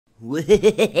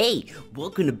Hey,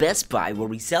 welcome to Best Buy, where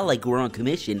we sell like we're on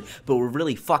commission, but we're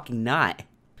really fucking not.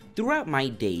 Throughout my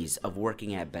days of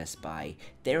working at Best Buy,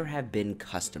 there have been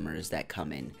customers that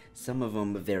come in. Some of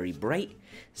them very bright,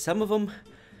 some of them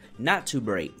not too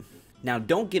bright. Now,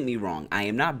 don't get me wrong, I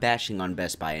am not bashing on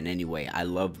Best Buy in any way. I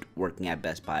loved working at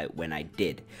Best Buy when I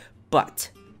did.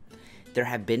 But there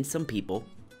have been some people,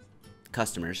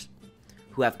 customers,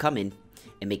 who have come in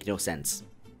and make no sense.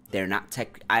 They're not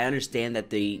tech. I understand that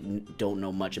they don't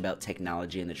know much about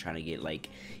technology and they're trying to get like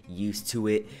used to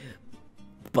it.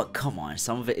 But come on,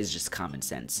 some of it is just common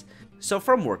sense. So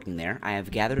from working there, I have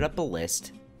gathered up a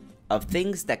list of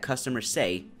things that customers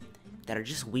say that are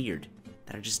just weird,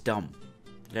 that are just dumb,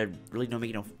 that really don't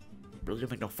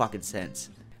make no fucking sense.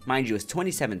 Mind you, it's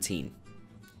 2017.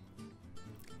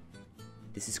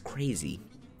 This is crazy,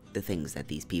 the things that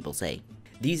these people say.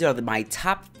 These are my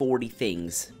top 40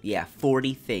 things,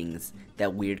 40 things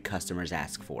that weird customers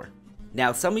ask for.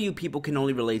 Now, some of you people can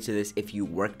only relate to this if you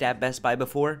worked at Best Buy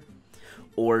before,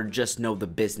 or just know the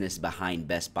business behind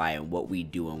Best Buy and what we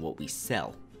do and what we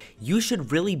sell. You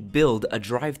should really build a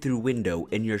drive-through window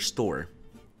in your store.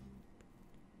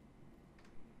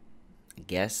 I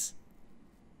guess.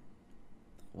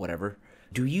 Whatever.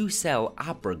 Do you sell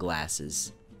opera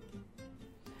glasses?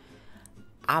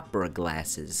 Opera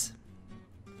glasses.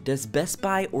 Does Best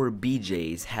Buy or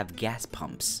BJ's have gas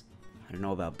pumps? I don't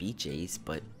know about BJ's,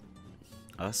 but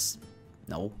us?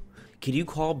 No. Can you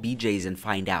call BJ's and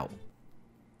find out?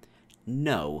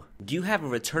 No. Do you have a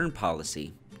return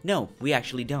policy? No, we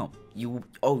actually don't. You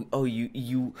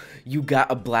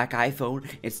got a black iPhone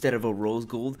instead of a rose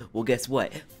gold? Well, guess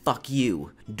what? Fuck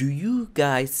you. Do you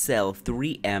guys sell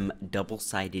 3M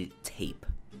double-sided tape?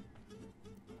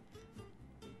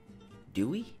 Do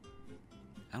we?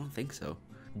 I don't think so.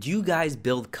 Do you guys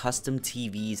build custom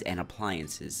TVs and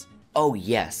appliances? Oh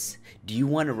yes. Do you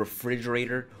want a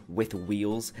refrigerator with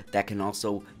wheels that can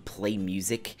also play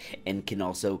music and can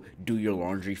also do your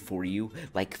laundry for you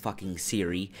like fucking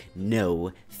Siri?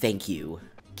 No, thank you.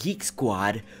 Geek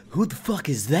Squad? Who the fuck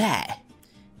is that?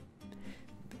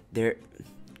 They're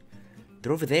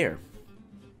over there.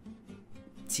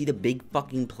 See the big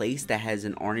fucking place that has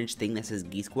an orange thing that says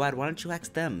Geek Squad? Why don't you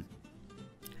ask them?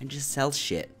 And just sell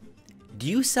shit. Do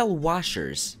you sell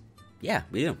washers? Yeah,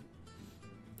 we do.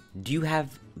 Do you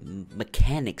have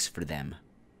mechanics for them?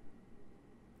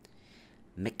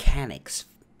 Mechanics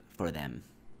for them.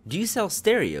 Do you sell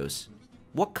stereos?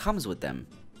 What comes with them?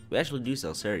 We actually do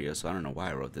sell stereos, so I don't know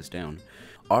why I wrote this down.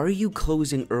 Are you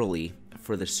closing early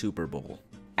for the Super Bowl?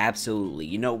 Absolutely.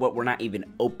 You know what? We're not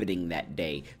even opening that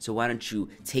day. So why don't you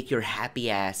take your happy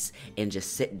ass and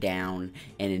just sit down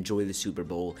and enjoy the Super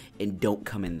Bowl and don't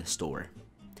come in the store.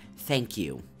 Thank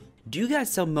you. Do you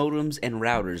guys sell modems and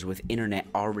routers with internet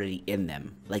already in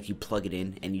them? Like you plug it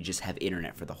in and you just have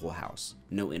internet for the whole house.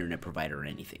 No internet provider or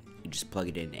anything. You just plug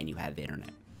it in and you have the internet.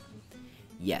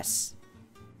 Yes.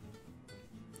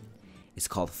 It's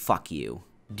called fuck you.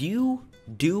 Do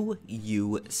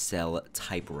you sell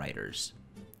typewriters?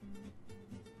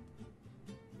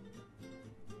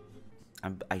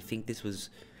 I think this was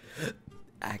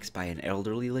asked by an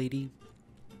elderly lady.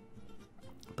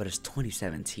 But it's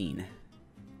 2017.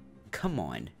 Come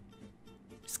on.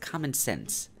 It's common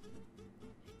sense.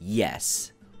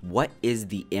 Yes. What is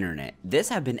the internet? This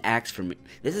has been asked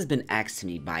to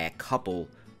me by a couple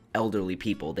elderly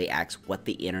people. They ask what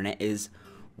the internet is.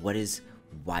 What is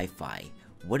Wi-Fi?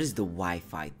 What is the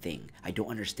Wi-Fi thing? I don't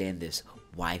understand this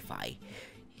Wi-Fi.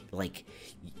 Like,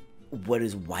 what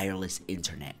is wireless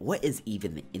internet? What is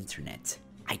even the internet?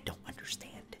 I don't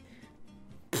understand.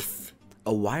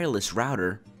 A wireless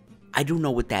router? I don't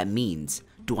know what that means.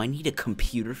 Do I need a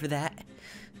computer for that?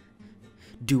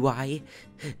 Do I?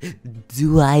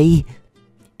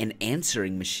 An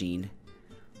answering machine?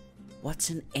 What's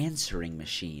an answering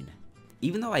machine?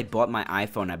 Even though I bought my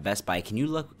iPhone at Best Buy, can you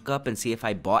look up and see if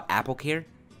I bought AppleCare?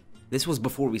 This was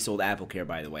before we sold AppleCare,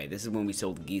 by the way. This is when we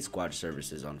sold Geek Squad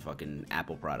services on fucking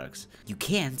Apple products. You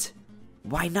can't?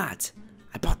 Why not?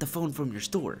 I bought the phone from your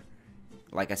store.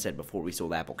 Like I said, before we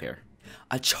sold AppleCare.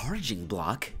 A charging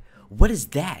block? What is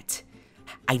that?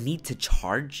 I need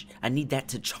that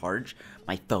to charge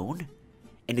my phone?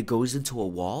 And it goes into a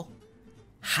wall?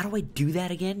 How do I do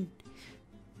that again?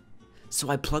 So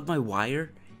I plug my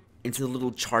wire into the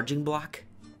little charging block?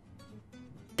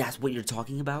 That's what you're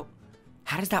talking about?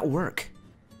 How does that work?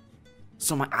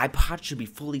 So my iPod should be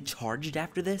fully charged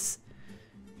after this?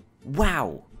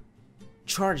 Wow.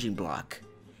 Charging block.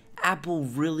 Apple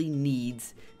really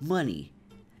needs money.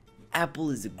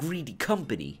 Apple is a greedy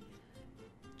company.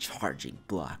 Charging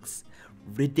blocks.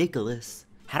 Ridiculous.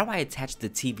 How do I attach the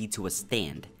TV to a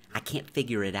stand? I can't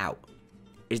figure it out.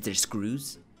 Is there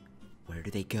screws? Where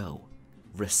do they go?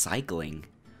 Recycling?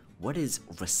 What is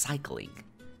recycling?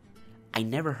 I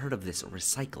never heard of this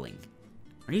recycling.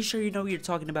 Are you sure you know what you're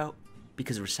talking about?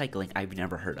 Because recycling I've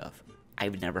never heard of.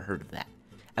 I've never heard of that.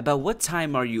 About what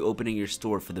time are you opening your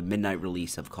store for the midnight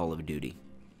release of Call of Duty?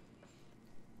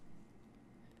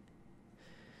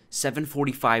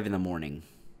 7:45 in the morning.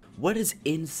 What is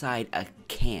inside a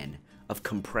can of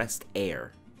compressed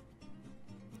air?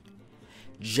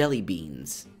 Jelly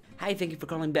beans. Hi, thank you for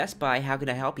calling Best Buy. How can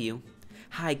I help you?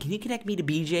 Hi, can you connect me to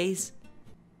BJ's?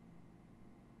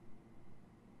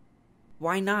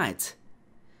 Why not?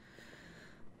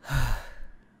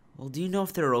 Well, do you know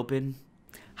if they're open?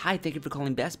 Hi, thank you for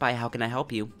calling Best Buy. How can I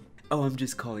help you? Oh, I'm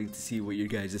just calling to see what your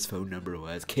guys' phone number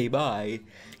was. Okay, bye.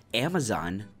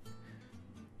 Amazon?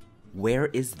 Where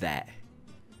is that?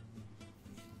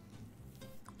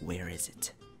 Where is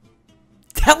it?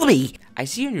 Tell me! I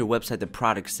see on your website the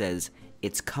product says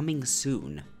it's coming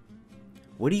soon.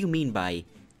 What do you mean by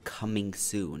coming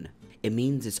soon? It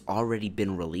means it's already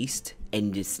been released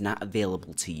and it's not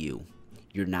available to you.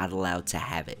 You're not allowed to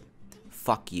have it.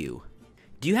 Fuck you.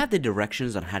 Do you have the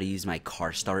directions on how to use my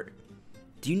car start?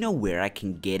 Do you know where I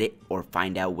can get it or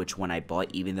find out which one I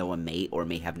bought even though I may or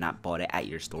may have not bought it at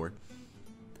your store?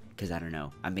 Because I don't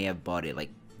know. I may have bought it like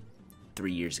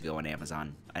 3 years ago on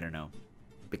Amazon. I don't know.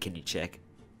 But can you check?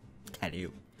 Can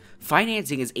you?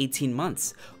 Financing is 18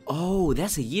 months. Oh,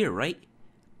 that's a year, right?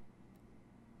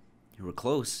 You were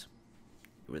close.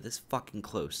 You were this fucking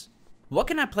close. What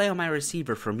can I play on my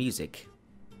receiver for music?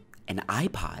 An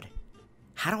iPod?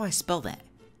 How do I spell that?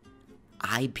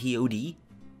 iPod?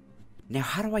 Now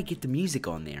how do I get the music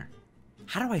on there?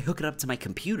 How do I hook it up to my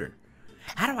computer?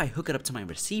 How do I hook it up to my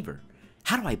receiver?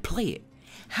 How do I play it?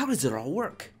 How does it all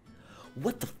work?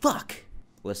 What the fuck?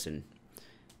 Listen,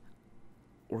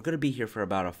 we're gonna be here for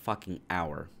about a fucking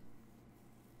hour.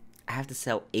 I have to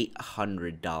sell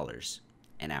 $800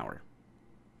 an hour.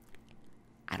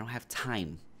 I don't have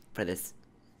time for this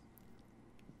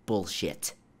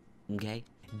bullshit, okay?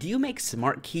 Do you make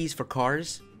smart keys for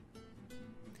cars?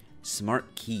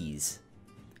 Smart keys.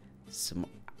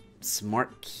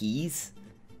 Smart keys?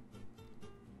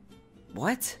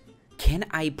 What? Can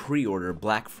I pre-order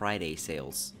Black Friday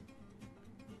sales?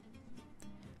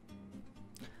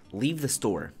 Leave the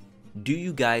store. Do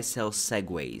you guys sell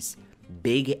Segways?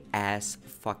 Big ass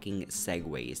fucking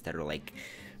Segways that are like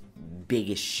big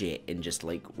as shit and just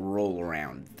like roll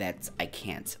around. I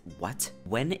can't. What?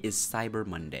 When is Cyber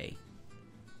Monday?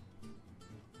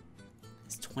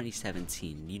 It's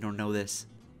 2017. You don't know this?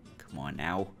 Come on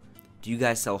now. Do you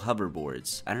guys sell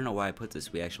hoverboards? I don't know why I put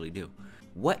this. We actually do.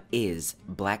 What is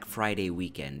Black Friday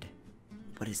weekend?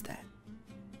 What is that?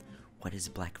 What is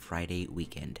Black Friday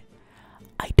weekend?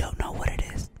 I don't know what it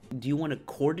is. Do you want a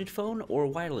corded phone or a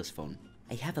wireless phone?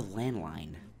 I have a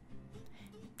landline.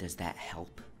 Does that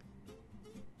help?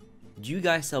 Do you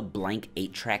guys sell blank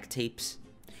 8-track tapes?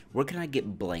 Where can I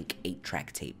get blank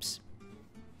 8-track tapes?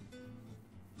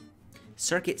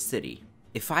 Circuit City.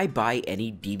 If I buy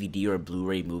any DVD or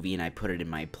Blu-ray movie and I put it in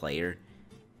my player,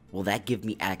 will that give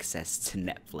me access to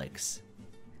Netflix?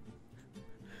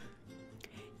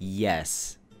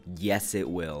 Yes. Yes, it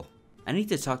will. I need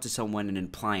to talk to someone in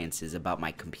appliances about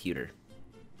my computer.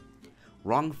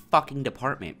 Wrong fucking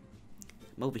department.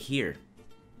 I'm over here.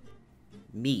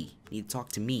 Me. Need to talk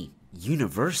to me.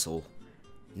 Universal?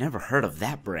 Never heard of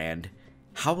that brand.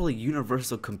 How will a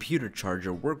universal computer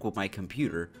charger work with my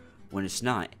computer when it's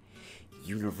not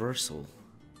universal?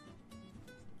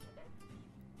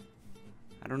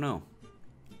 I don't know.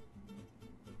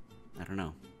 I don't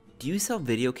know. Do you sell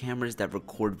video cameras that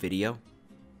record video?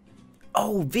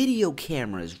 Oh, video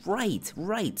cameras. Right,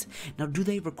 right. Now, do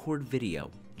they record video?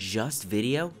 Just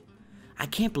video? I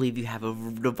can't believe you have a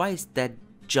device that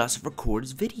just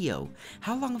records video.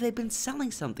 How long have they been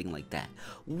selling something like that?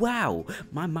 Wow,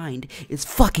 my mind is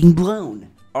fucking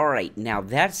blown. Alright, now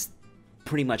that's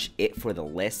pretty much it for the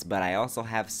list, but I also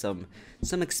have some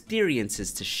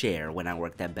experiences to share when I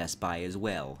worked at Best Buy as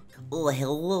well. Oh,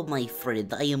 hello, my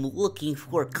friend. I am looking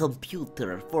for a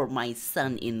computer for my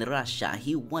son in Russia.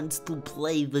 He wants to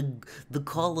play the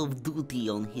Call of Duty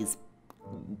on his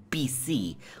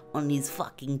PC, on his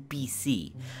fucking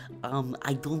PC.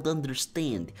 I don't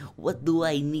understand. What do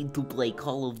I need to play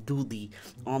Call of Duty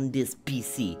on this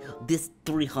PC? This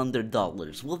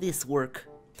 $300. Will this work?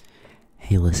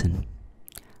 Hey, listen.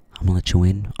 I'm gonna let you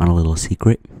in on a little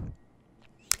secret.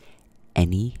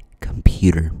 Any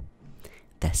computer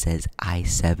that says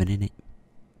i7 in it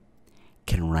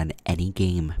can run any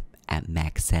game at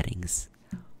max settings.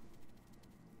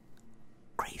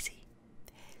 Crazy.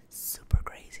 Super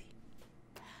crazy.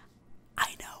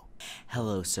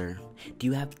 Hello, sir. Do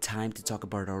you have time to talk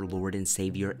about our Lord and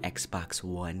Savior Xbox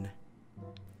One?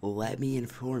 Let me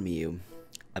inform you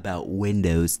about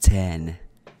Windows 10.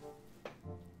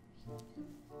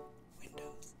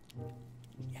 Windows.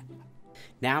 Yeah.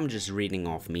 Now I'm just reading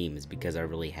off memes because I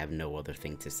really have no other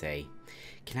thing to say.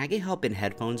 Can I get help in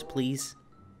headphones, please?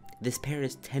 This pair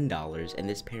is $10 and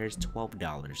this pair is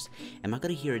 $12. Am I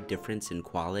gonna hear a difference in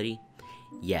quality?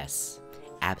 Yes.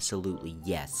 Absolutely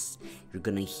yes. You're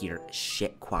gonna hear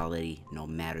shit quality no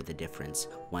matter the difference.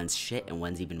 One's shit and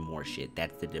one's even more shit.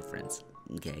 That's the difference.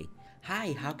 Okay.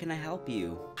 Hi, how can I help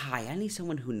you? Hi, I need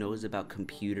someone who knows about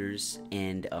computers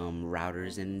and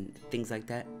routers and things like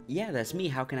that. Yeah, that's me.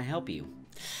 How can I help you?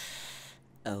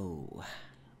 Oh.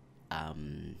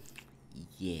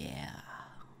 Yeah.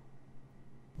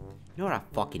 You know what I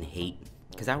fucking hate?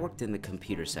 Because I worked in the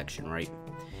computer section, right?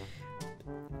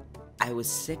 I was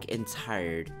sick and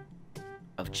tired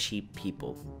of cheap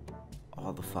people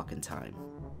all the fucking time.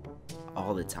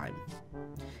 All the time.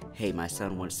 Hey, my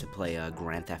son wants to play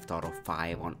Grand Theft Auto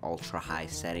 5 on ultra high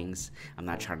settings. I'm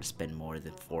not trying to spend more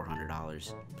than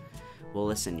 $400. Well,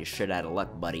 listen, you're shit out of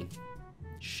luck, buddy.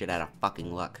 Shit out of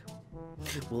fucking luck.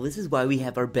 Well, this is why we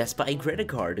have our Best Buy credit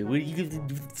card.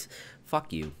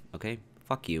 Fuck you, okay?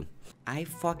 Fuck you. I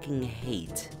fucking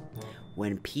hate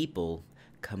when people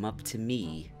come up to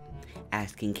me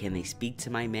asking can they speak to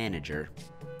my manager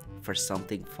for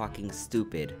something fucking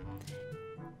stupid,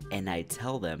 and I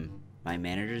tell them my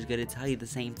manager's gonna tell you the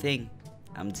same thing.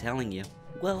 I'm telling you.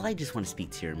 Well, I just want to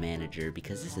speak to your manager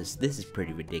because this is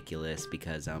pretty ridiculous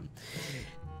because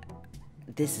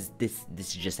this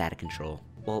is just out of control.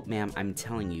 Well, ma'am, I'm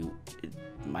telling you,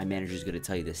 my manager's gonna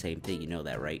tell you the same thing. You know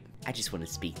that, right? I just want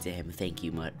to speak to him. Thank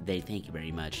you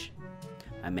very much.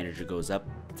 My manager goes up,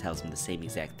 tells him the same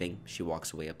exact thing. She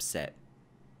walks away upset.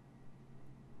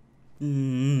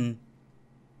 Bitch.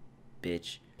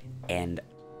 And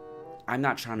I'm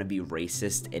not trying to be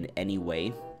racist in any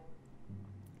way,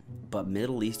 but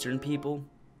Middle Eastern people,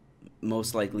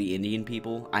 most likely Indian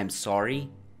people, I'm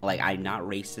sorry. Like, I'm not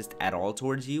racist at all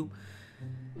towards you,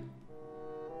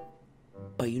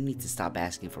 but you need to stop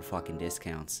asking for fucking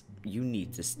discounts. You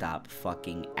need to stop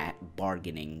fucking at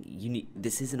bargaining.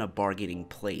 This isn't a bargaining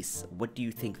place. What do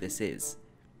you think this is?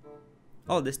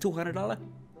 Oh, this $200?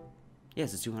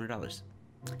 Yes, it's $200.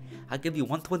 I'll give you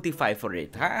 $125 for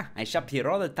it, huh? I shop here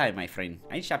all the time, my friend.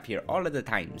 I shop here all of the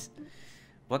times.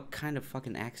 What kind of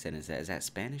fucking accent is that? Is that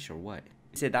Spanish or what?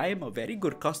 He said, I am a very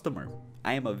good customer.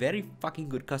 I am a very fucking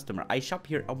good customer. I shop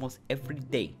here almost every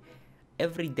day.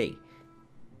 Every day.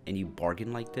 And you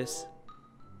bargain like this?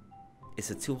 It's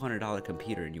a $200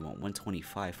 computer and you want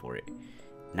 $125 for it.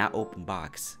 Not open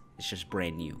box. It's just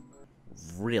brand new.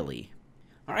 Really?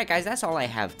 Alright guys, that's all I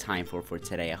have time for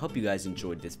today. I hope you guys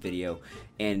enjoyed this video.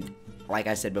 And like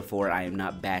I said before, I am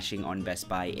not bashing on Best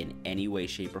Buy in any way,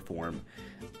 shape, or form.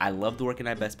 I loved working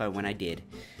at Best Buy when I did.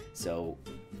 So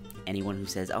anyone who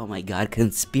says, oh my god,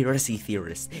 conspiracy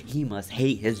theorist, he must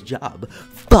hate his job.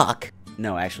 Fuck!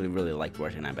 No, I actually really liked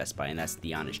working at Best Buy, and that's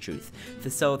the honest truth.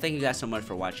 So thank you guys so much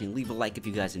for watching. Leave a like if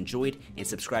you guys enjoyed, and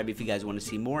subscribe if you guys want to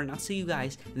see more, and I'll see you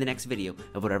guys in the next video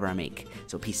of whatever I make.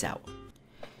 So peace out.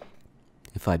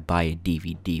 If I buy a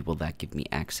DVD, will that give me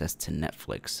access to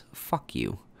Netflix? Fuck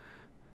you.